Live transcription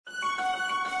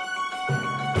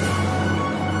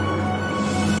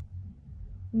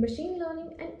Machine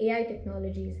learning and AI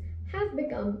technologies have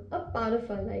become a part of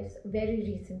our lives very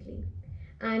recently.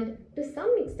 And to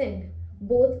some extent,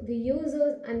 both the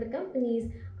users and the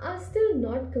companies are still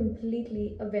not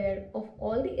completely aware of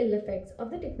all the ill effects of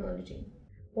the technology.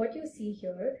 What you see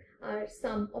here are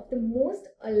some of the most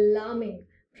alarming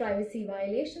privacy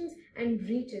violations and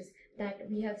breaches that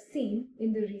we have seen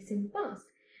in the recent past.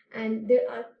 And there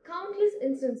are countless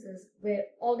instances where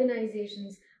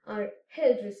organizations are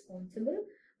held responsible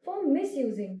for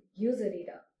misusing user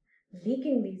data,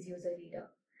 leaking these user data,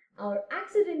 or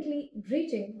accidentally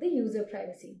breaching the user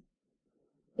privacy.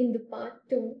 In the part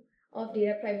 2 of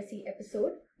data privacy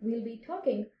episode, we'll be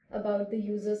talking about the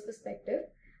user's perspective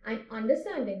and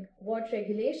understanding what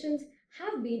regulations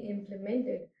have been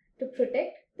implemented to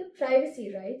protect the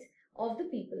privacy rights of the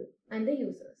people and the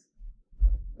users.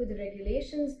 With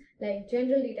regulations like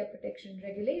General Data Protection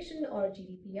Regulation or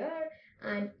GDPR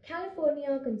and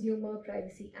California Consumer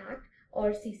Privacy Act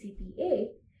or CCPA,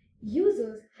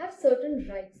 users have certain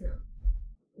rights now.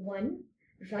 1.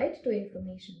 Right to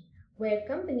information, where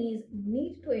companies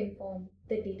need to inform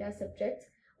the data subjects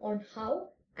on how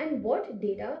and what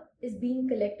data is being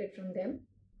collected from them.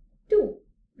 2.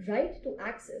 Right to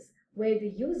access, where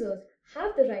the users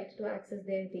have the right to access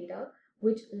their data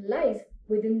which lies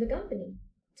within the company.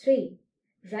 3.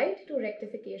 Right to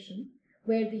rectification,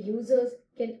 where the users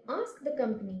can ask the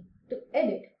company to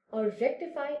edit or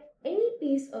rectify any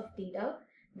piece of data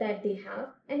that they have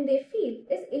and they feel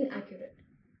is inaccurate.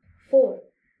 4.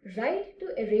 Right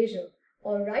to erasure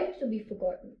or right to be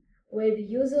forgotten, where the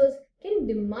users can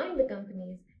demand the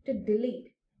companies to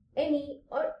delete any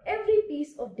or every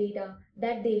piece of data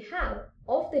that they have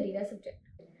of the data subject.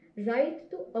 Right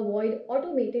to avoid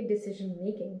automated decision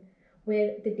making,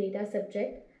 where the data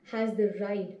subject has the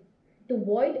right to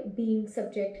avoid being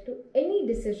subject to any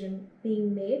decision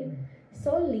being made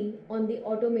solely on the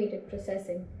automated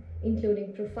processing,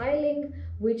 including profiling,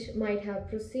 which might have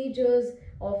procedures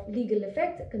of legal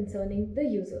effect concerning the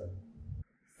user.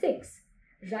 6.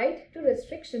 Right to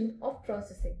restriction of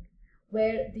processing,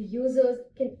 where the users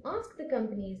can ask the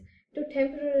companies to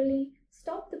temporarily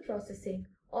stop the processing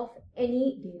of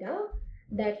any data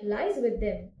that lies with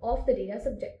them of the data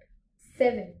subject.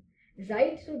 7.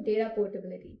 Right to data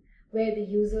portability, where the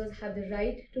users have the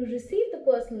right to receive the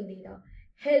personal data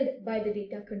held by the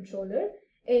data controller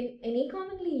in any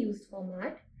commonly used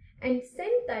format and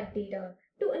send that data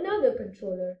to another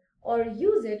controller or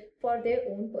use it for their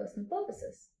own personal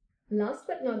purposes. Last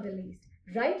but not the least,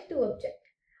 right to object,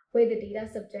 where the data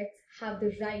subjects have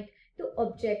the right to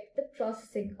object the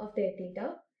processing of their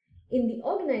data in the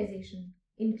organization,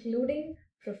 including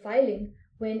profiling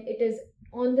when it is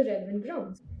on the relevant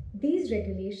grounds. These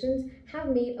regulations have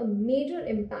made a major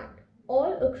impact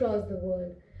all across the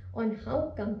world on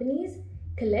how companies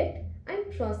collect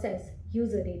and process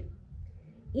user data.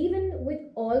 Even with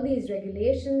all these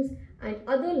regulations and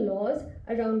other laws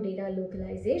around data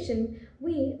localization,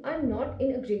 we are not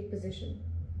in a great position.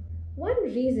 One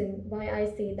reason why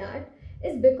I say that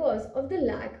is because of the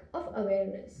lack of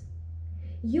awareness.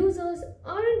 Users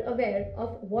aren't aware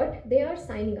of what they are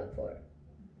signing up for.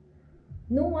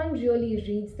 No one really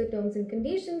reads the terms and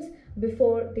conditions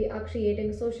before they are creating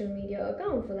a social media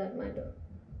account, for that matter.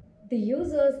 The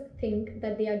users think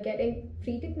that they are getting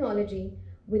free technology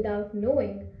without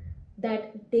knowing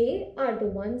that they are the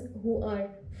ones who are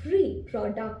free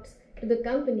products to the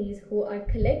companies who are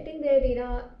collecting their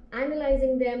data,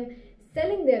 analyzing them,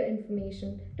 selling their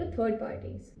information to third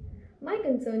parties. My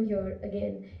concern here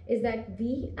again is that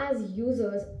we as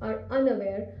users are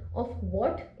unaware of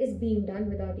what is being done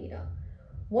with our data,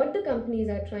 what the companies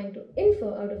are trying to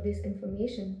infer out of this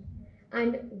information,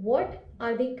 and what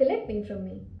are they collecting from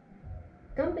me.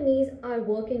 Companies are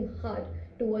working hard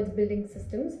towards building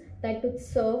systems that could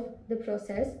serve the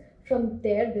process from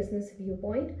their business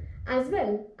viewpoint as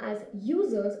well as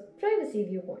users' privacy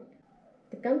viewpoint.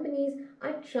 The companies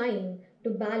are trying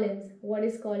to balance what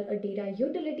is called a data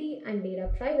utility and data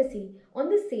privacy on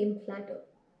the same platter.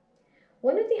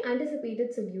 One of the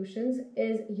anticipated solutions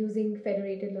is using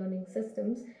federated learning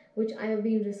systems, which I have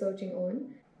been researching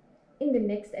on. In the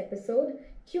next episode,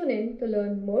 tune in to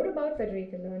learn more about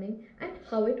federated learning and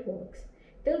how it works.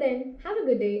 Till then, have a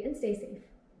good day and stay safe.